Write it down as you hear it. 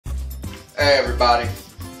Hey everybody,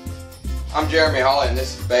 I'm Jeremy Holley and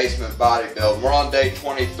this is Basement Bodybuilding. We're on day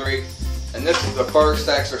 23 and this is the first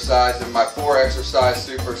exercise in my 4 exercise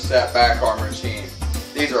superset back arm routine.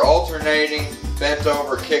 These are alternating bent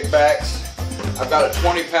over kickbacks. I've got a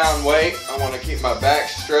 20-pound weight. I want to keep my back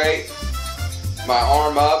straight, my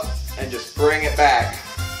arm up, and just bring it back.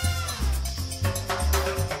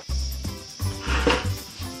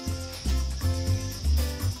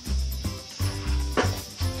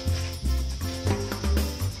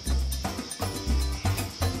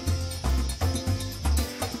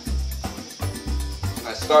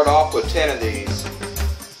 I start off with 10 of these.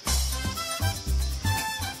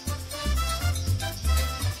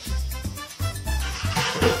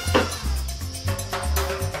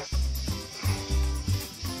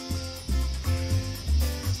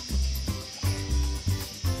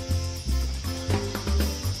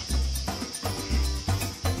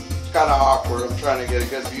 It's kind of awkward. I'm trying to get a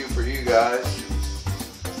good view for you guys.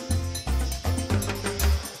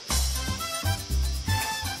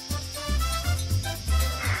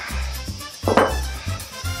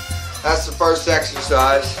 That's the first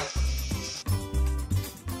exercise.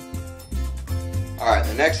 Alright,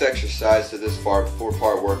 the next exercise to this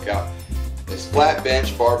 4-part workout is flat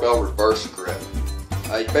bench barbell reverse grip.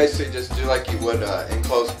 You basically just do like you would in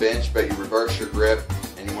close bench, but you reverse your grip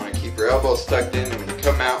and you want to keep your elbows tucked in, and when you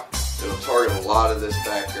come out, it'll target a lot of this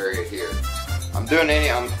back area here.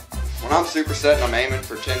 When I'm supersetting, I'm aiming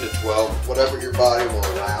for 10 to 12, whatever your body will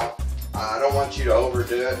allow. I don't want you to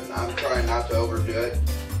overdo it, and I'm trying not to overdo it.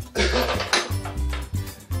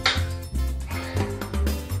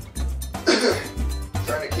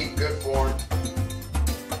 Trying to keep good form.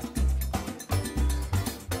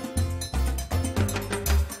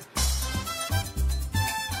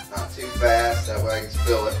 Not too fast, that way I can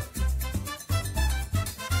spill it.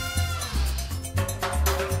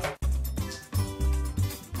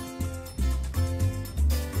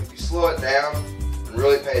 If you slow it down and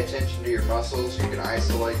really pay attention to your muscles, you can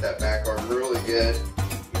isolate that back arm really good.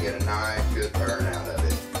 Get a nice good burn out of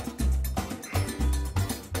it.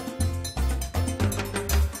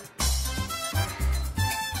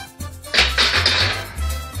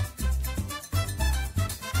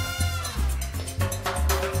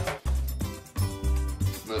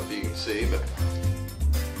 I don't know if you can see, but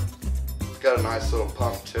it's got a nice little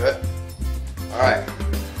pump to it. Alright.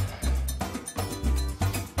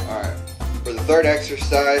 For the third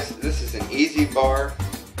exercise, this is an easy bar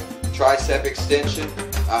tricep extension.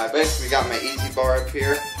 I basically got my easy bar up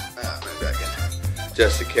here. Maybe I can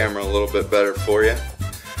adjust the camera a little bit better for you.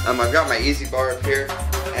 I've got my easy bar up here,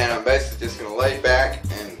 and I'm basically just going to lay back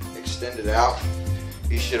and extend it out.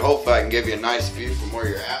 You should, hopefully I can give you a nice view from where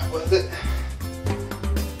you're at with it.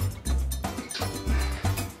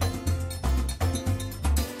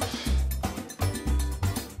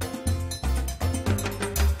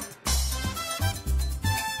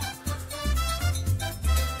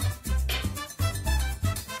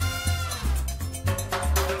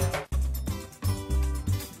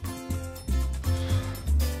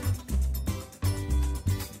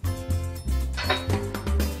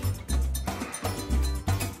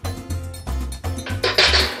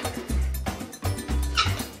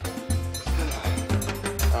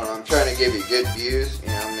 Trying to give you good views. You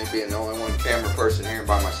know, me being the only one camera person here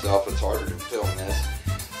by myself, it's harder to film this.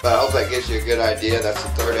 But I hope that gives you a good idea. That's the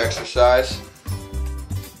third exercise.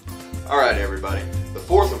 Alright everybody, the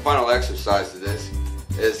fourth and final exercise of this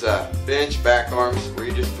is bench back arms, where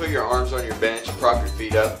you just put your arms on your bench, prop your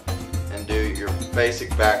feet up, and do your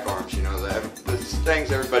basic back arms. You know, the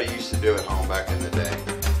things everybody used to do at home back in the day.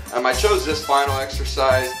 I chose this final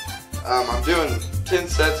exercise. I'm doing 10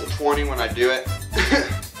 sets of 20 when I do it.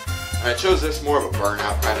 And I chose this more of a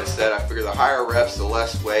burnout kind of set. I figure the higher reps, the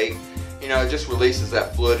less weight. You know, it just releases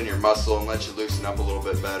that fluid in your muscle and lets you loosen up a little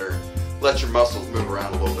bit better. Let your muscles move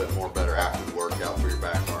around a little bit more better after the workout for your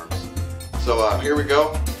back arms. So here we go.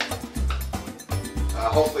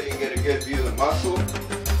 Hopefully you can get a good view of the muscle.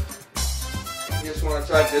 You just want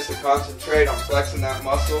to try just to concentrate on flexing that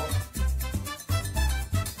muscle.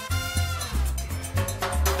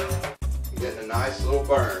 Getting a nice little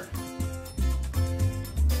burn.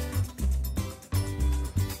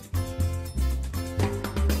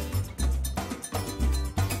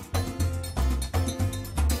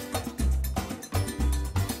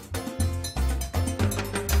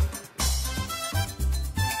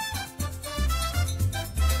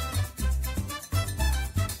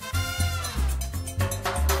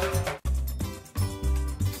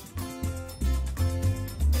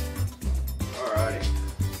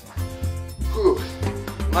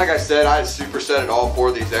 like I said, I supersetted all 4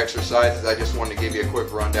 of these exercises. I just wanted to give you a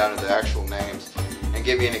quick rundown of the actual names and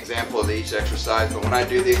give you an example of each exercise. But when I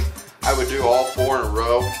do these, I would do all 4 in a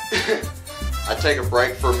row. I'd take a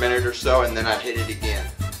break for a minute or so, and then I'd hit it again.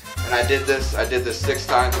 And I did this 6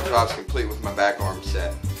 times until I was complete with my back arm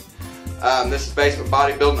set. This is Basement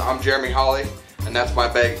Bodybuilding. I'm Jeremy Holley, and that's my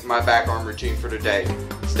back arm routine for today.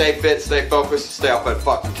 Stay fit, stay focused, stay off that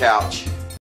fucking couch.